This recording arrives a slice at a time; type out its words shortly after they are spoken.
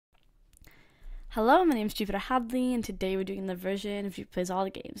Hello, my name is Jupi, and today we're doing the version of Jupi Plays All the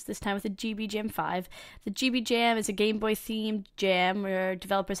Games, this time with the GBJam 5. The GBJam is a Game Boy themed jam where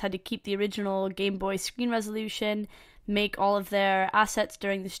developers had to keep the original Game Boy screen resolution, make all of their assets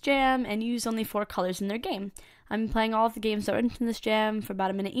during this jam, and use only 4 colors in their game. I'm playing all of the games that are in this jam for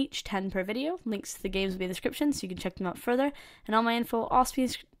about a minute each, 10 per video. Links to the games will be in the description so you can check them out further, and all my info will also be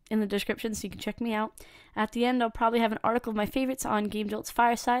in the description so you can check me out. At the end, I'll probably have an article of my favorites on Game Jolt's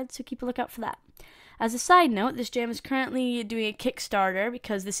Fireside, so keep a lookout for that. As a side note, this jam is currently doing a Kickstarter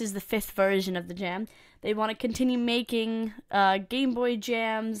because this is the 5th version of the jam. They want to continue making Game Boy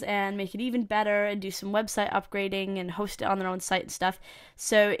jams and make it even better and do some website upgrading and host it on their own site and stuff.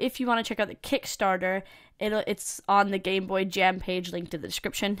 So if you want to check out the Kickstarter, it's on the Game Boy Jam page linked in the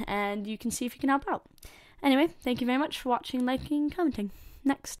description, and you can see if you can help out. Anyway, thank you very much for watching, liking, commenting.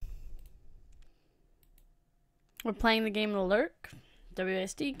 Next. We're playing the game Lurk.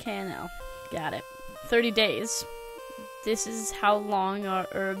 WASD KNL. Got it. 30 days. This is how long our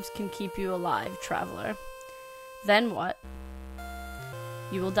herbs can keep you alive, traveler. Then what?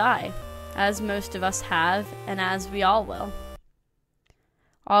 You will die, as most of us have, and as we all will.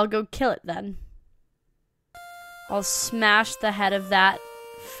 I'll go kill it then. I'll smash the head of that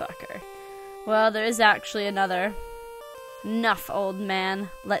fucker. Well, there is actually another. Enough, old man.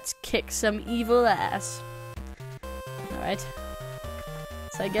 Let's kick some evil ass. Alright.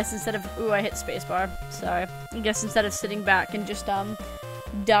 So I guess instead of... Ooh, I hit spacebar. Sorry. I guess instead of sitting back and just,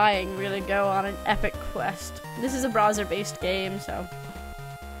 dying, we're gonna go on an epic quest. This is a browser-based game, so...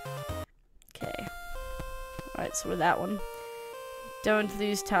 Okay. Alright, so with that one. Don't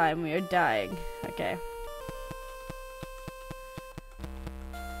lose time, we are dying. Okay.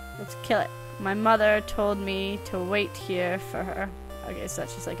 Let's kill it. My mother told me to wait here for her. Okay, so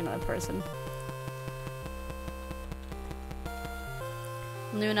that's just like another person.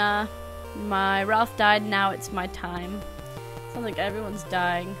 Luna, my Ralph died, now it's my time. Sounds like everyone's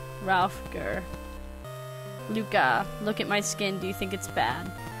dying. Ralph, grr. Luca, look at my skin, do you think it's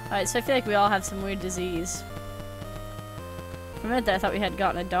bad? Alright, so I feel like we all have some weird disease. For a minute there I thought we had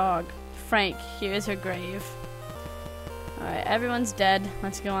gotten a dog. Frank, here's her grave. Alright, everyone's dead.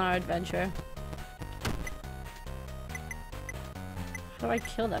 Let's go on our adventure. How do I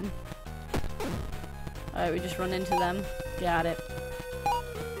kill them? Alright, we just run into them. Got it.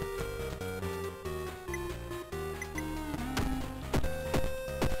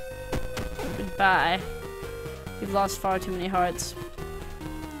 Goodbye. We've lost far too many hearts.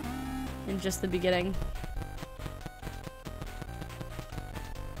 In just the beginning.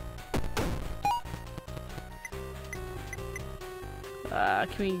 Can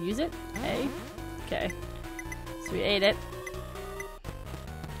we use it? A? Okay. So we ate it.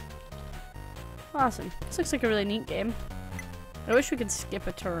 Awesome. This looks like a really neat game. I wish we could skip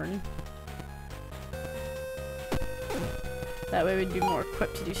a turn. That way we'd be more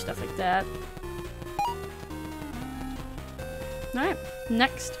equipped to do stuff like that. Alright,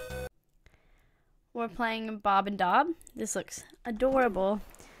 next. We're playing Bob and Dob. This looks adorable.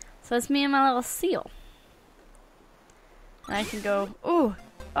 So it's me and my little seal. And I can go, ooh,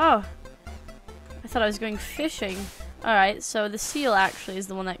 oh. I thought I was going fishing. Alright, so the seal actually is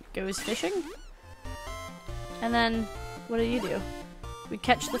the one that goes fishing. And then, what do? We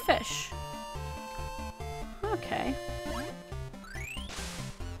catch the fish. Okay.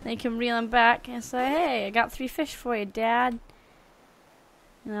 Then you can reel them back and say, hey, I got 3 fish for you, Dad.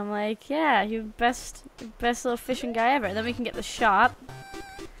 And I'm like, yeah, you're the best little fishing guy ever. Then we can get the shop.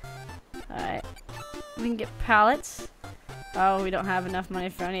 Alright. We can get pallets. Oh, we don't have enough money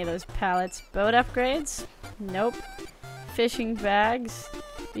for any of those pallets. Boat upgrades? Nope. Fishing bags.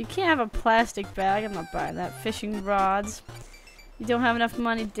 You can't have a plastic bag. I'm not buying that. Fishing rods. You don't have enough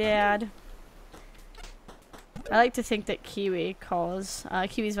money, Dad. I like to think that Kiwi calls...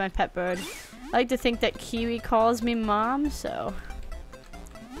 Kiwi's my pet bird. I like to think that Kiwi calls me Mom, so...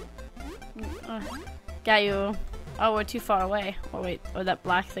 got you. Oh, we're too far away. Oh, wait. Oh, that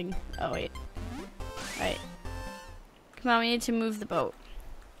black thing. Oh, wait. Right. Come on, we need to move the boat.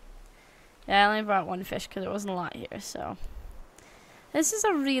 Yeah, I only brought 1 fish because there wasn't a lot here, so... This is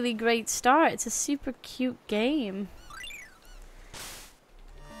a really great start. It's a super cute game.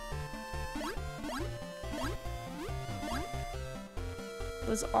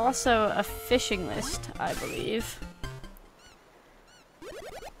 There's also a fishing list, I believe.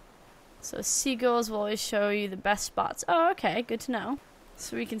 So seagulls will always show you the best spots. Oh, okay, good to know.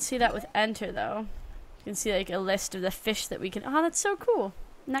 So we can see that with enter, though. You can see like a list of the fish that we can... Oh, that's so cool.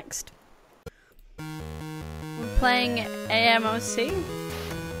 Next. We're playing AMOC.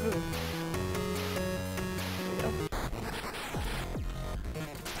 Ooh. There we go.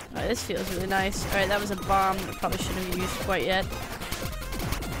 Alright, this feels really nice. Alright, that was a bomb that probably shouldn't have used quite yet.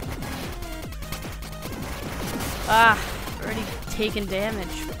 Ah, already taken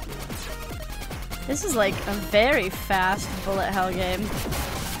damage. This is like a very fast bullet hell game.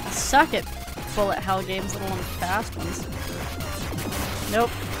 I suck at bullet hell games, let alone fast ones.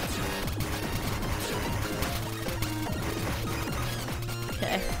 Nope.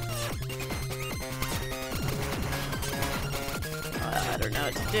 Okay. I don't know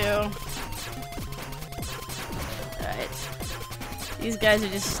what to do. Alright. These guys are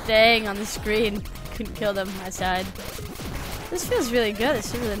just staying on the screen. Couldn't kill them, I sighed. This feels really good.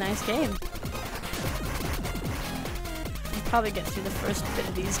 This is a really nice game. I'll probably get through the first bit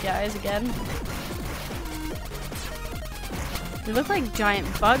of these guys again. They look like giant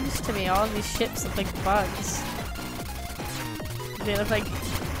bugs to me. All of these ships look like bugs. They look like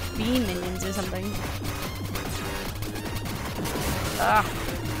bee minions or something. Ah.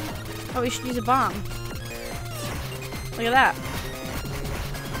 Oh, we should use a bomb. Look at that.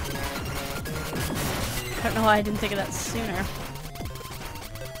 I don't know why I didn't think of that sooner.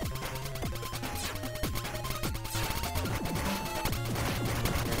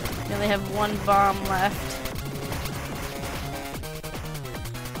 We only have one bomb left.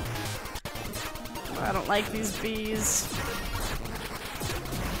 Oh, I don't like these bees.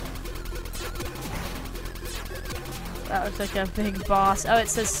 That looks like a big boss. Oh, it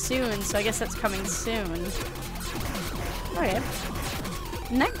says soon, so I guess that's coming soon. Okay.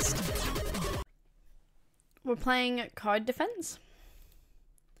 Next. We're playing card defense.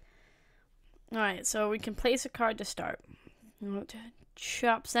 Alright, so we can place a card to start.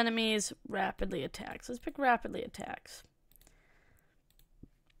 Chops enemies, rapidly attacks. Let's pick rapidly attacks.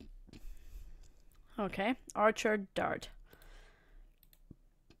 Okay, archer, dart.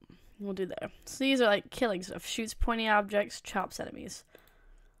 We'll do there. So these are like killing stuff. Shoots pointy objects, chops enemies.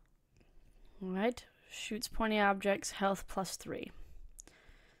 Alright, shoots pointy objects, health +3.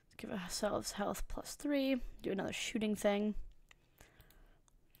 Give ourselves health +3. Do another shooting thing.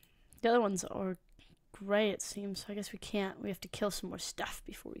 The other ones are gray, it seems. So I guess we can't. We have to kill some more stuff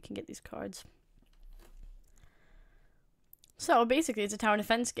before we can get these cards. So basically, it's a tower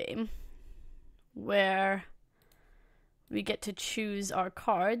defense game where we get to choose our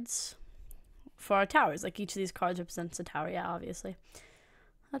cards for our towers. Like each of these cards represents a tower. Yeah, obviously.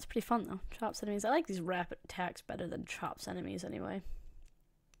 That's pretty fun though. Chops enemies. I like these rapid attacks better than chops enemies anyway.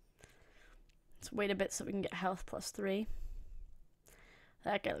 Let's wait a bit so we can get health +3.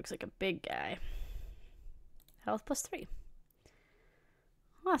 That guy looks like a big guy. Health +3.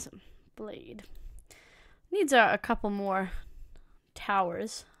 Awesome. Blade. Needs a couple more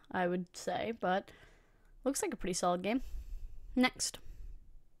towers, I would say, but looks like a pretty solid game. Next.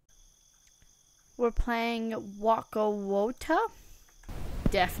 We're playing Waka Wota.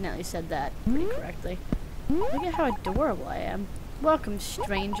 Definitely said that pretty correctly. Look at how adorable I am. Welcome,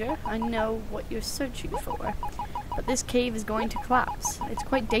 stranger. I know what you're searching for, but this cave is going to collapse. It's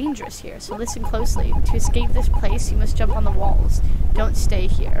quite dangerous here, so listen closely. To escape this place, you must jump on the walls. Don't stay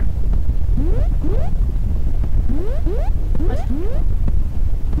here. What?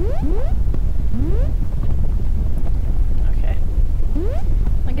 Okay.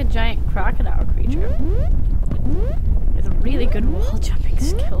 Like a giant crocodile creature. With really good wall jumping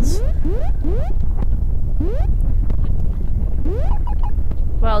skills.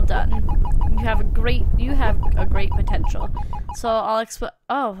 Well done. You have a great potential. So I'll explain.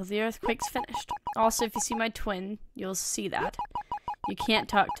 Oh, the earthquake's finished. Also, if you see my twin, you'll see that. You can't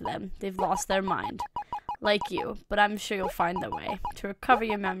talk to them. They've lost their mind. Like you, but I'm sure you'll find the way. To recover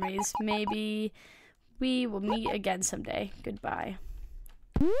your memories, maybe we will meet again someday. Goodbye.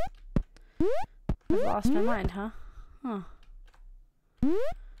 I've lost my mind, huh? Huh.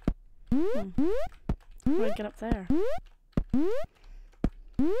 How do I get up there?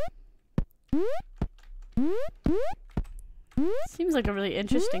 Seems like a really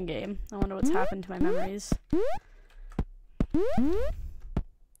interesting game. I wonder what's happened to my memories. I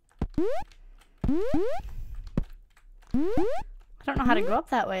don't know how to go up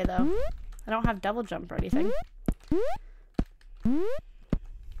that way, though. I don't have double jump or anything.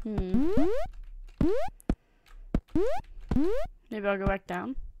 Maybe I'll go back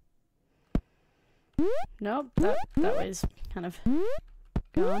down. Nope, that way's kind of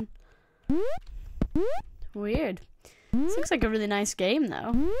gone. Weird. This looks like a really nice game,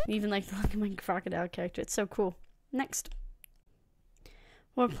 though. Even like the look of my crocodile character. It's so cool. Next.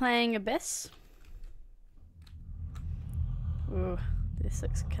 We're playing Abyss. Ooh, this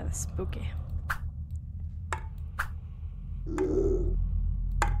looks kind of spooky.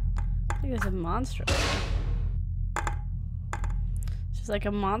 I think there's a monster over there. It's Just like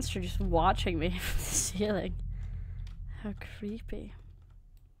a monster just watching me from the ceiling. How creepy.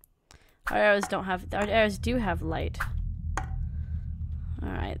 Our arrows do have light.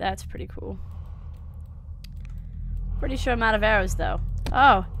 Alright, that's pretty cool. Pretty sure I'm out of arrows though.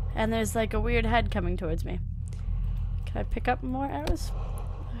 Oh, and there's like a weird head coming towards me. Can I pick up more arrows?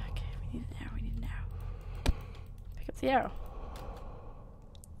 Okay, we need an arrow, Pick up the arrow.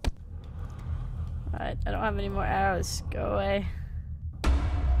 Alright, I don't have any more arrows. Go away.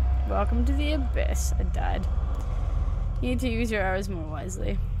 Welcome to the abyss. I died. You need to use your arrows more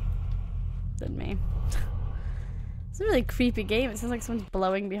wisely than me. It's a really creepy game. It sounds like someone's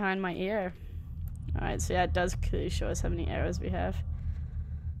blowing behind my ear. Alright, so yeah, it does clearly show us how many arrows we have.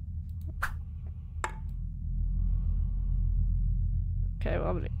 Okay, well,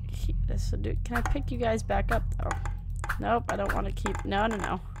 I'm gonna keep this. So can I pick you guys back up, though? Nope, I don't want to keep...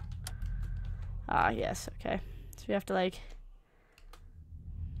 No. Ah, yes, okay. So we have to, like...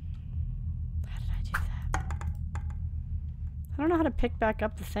 How did I do that? I don't know how to pick back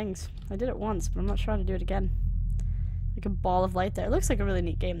up the things. I did it once, but I'm not sure how to do it again. Like a ball of light there. It looks like a really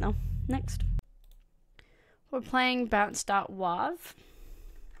neat game, though. Next. We're playing Bounce.wav.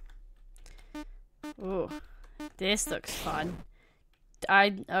 Ooh, this looks fun.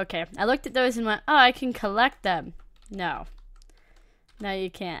 Okay, I looked at those and went, oh, I can collect them. No. No, you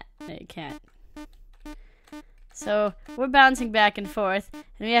can't. No, you can't. So, we're bouncing back and forth,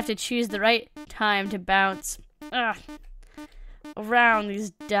 and we have to choose the right time to bounce around these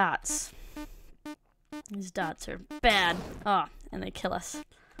dots. These dots are bad. Oh, and they kill us.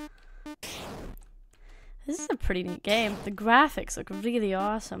 This is a pretty neat game. The graphics look really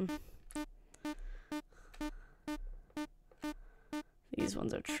awesome. These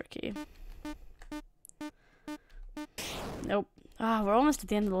ones are tricky. Nope. Ah, we're almost at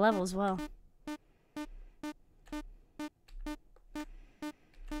the end of the level as well.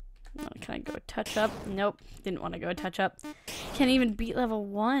 Oh, can I go touch up? Nope. Didn't want to go touch up. Can't even beat level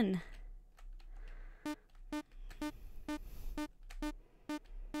 1.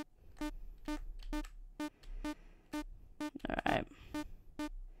 Alright.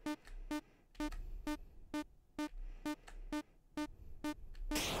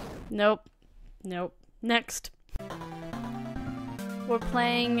 Nope. Nope. Next. We're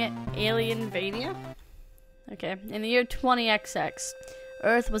playing Alienvania. Okay. In the year 20XX,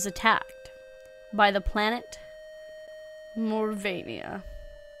 Earth was attacked by the planet Morvania.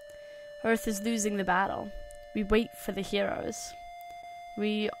 Earth is losing the battle. We wait for the heroes.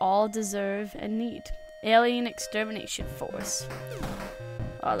 We all deserve and need Alien Extermination Force.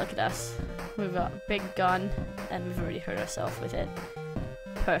 Oh, look at us. We've got a big gun, and we've already hurt ourselves with it.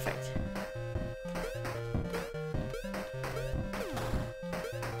 Perfect.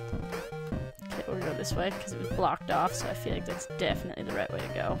 Okay, we'll go this way, because it was blocked off, so I feel like that's definitely the right way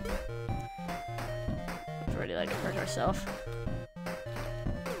to go. We've already, like, hurt ourselves.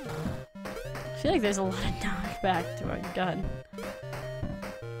 I feel like there's a lot of knockback to our gun.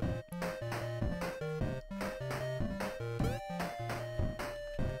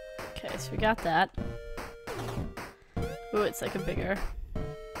 Okay, so we got that. Ooh, it's like a bigger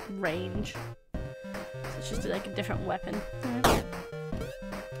range. So it's just like a different weapon. Right.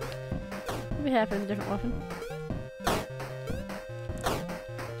 What would be happy with a different weapon?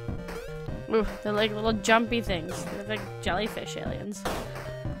 Ooh, they're like little jumpy things. They look like jellyfish aliens.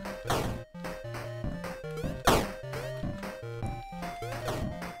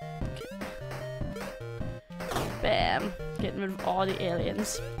 Okay. Bam. Getting rid of all the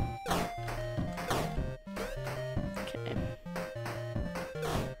aliens. Okay.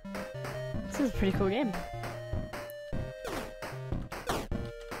 This is a pretty cool game.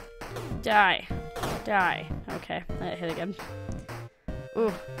 Die. Die. Okay, I hit again.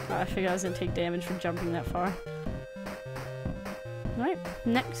 Ooh, I figured I was gonna take damage from jumping that far. Alright,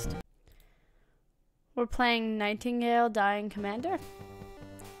 next. We're playing Nightingale Dying Commander.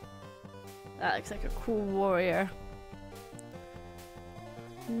 That looks like a cool warrior.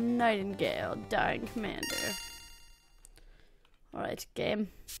 Nightingale Dying Commander. Alright, game.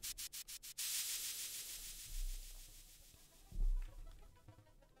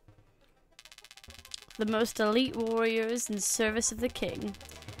 The most elite warriors in service of the king,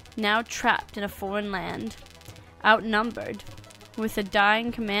 now trapped in a foreign land, outnumbered, with a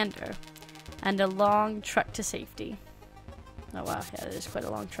dying commander, and a long trek to safety. Oh wow, yeah, that is quite a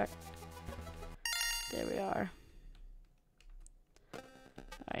long trek. There we are.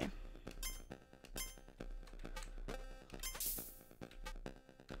 Alright.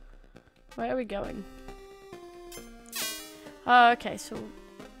 Where are we going? Oh, okay, so...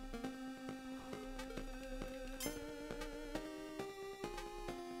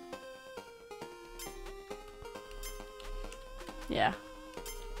 Yeah.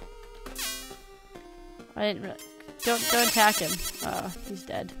 I didn't really... Don't attack him. Oh, he's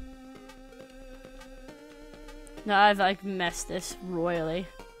dead. No, I've like messed this royally.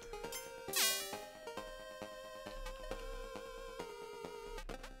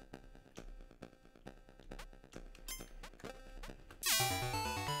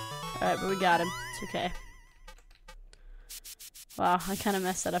 Alright, but we got him. It's okay. Wow, I kind of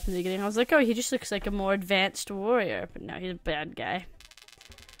messed that up in the beginning. I was like, oh, he just looks like a more advanced warrior. But no, he's a bad guy.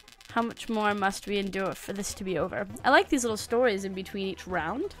 How much more must we endure for this to be over? I like these little stories in between each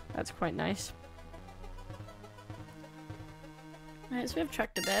round. That's quite nice. Alright, so we have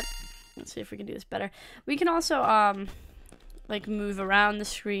trucked a bit. Let's see if we can do this better. We can also, like, move around the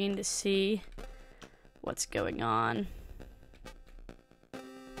screen to see what's going on.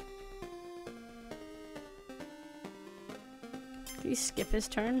 Did he skip his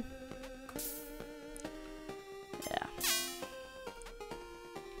turn? Yeah.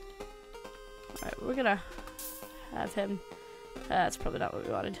 Alright, we're gonna have him. That's probably not what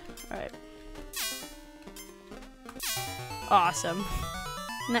we wanted. Alright. Awesome.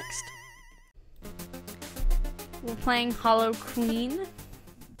 Next. We're playing Hollow Queen.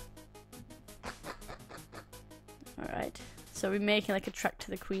 Alright. So we're making like a trek to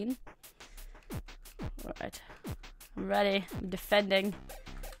the Queen. Alright. I'm ready. I'm defending.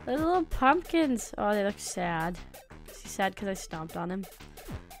 The little pumpkins. Oh, they look sad. Is he sad because I stomped on him?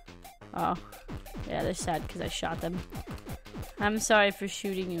 Oh. Yeah, they're sad because I shot them. I'm sorry for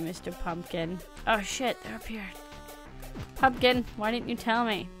shooting you, Mr. Pumpkin. Oh shit, they're up here. Pumpkin, why didn't you tell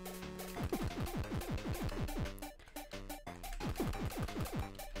me?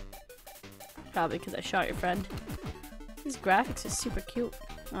 Probably because I shot your friend. These graphics are super cute.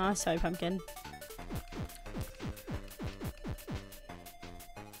 Oh, sorry, Pumpkin.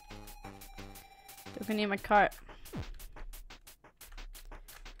 Don't go near my cart.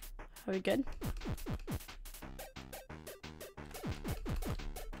 Are we good?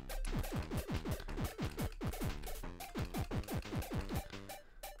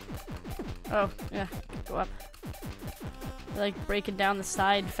 Oh, yeah, go up. They're like breaking down the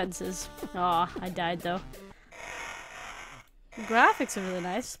side fences. Aw, I died though. The graphics are really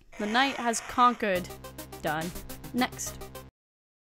nice. The knight has conquered. Done. Next.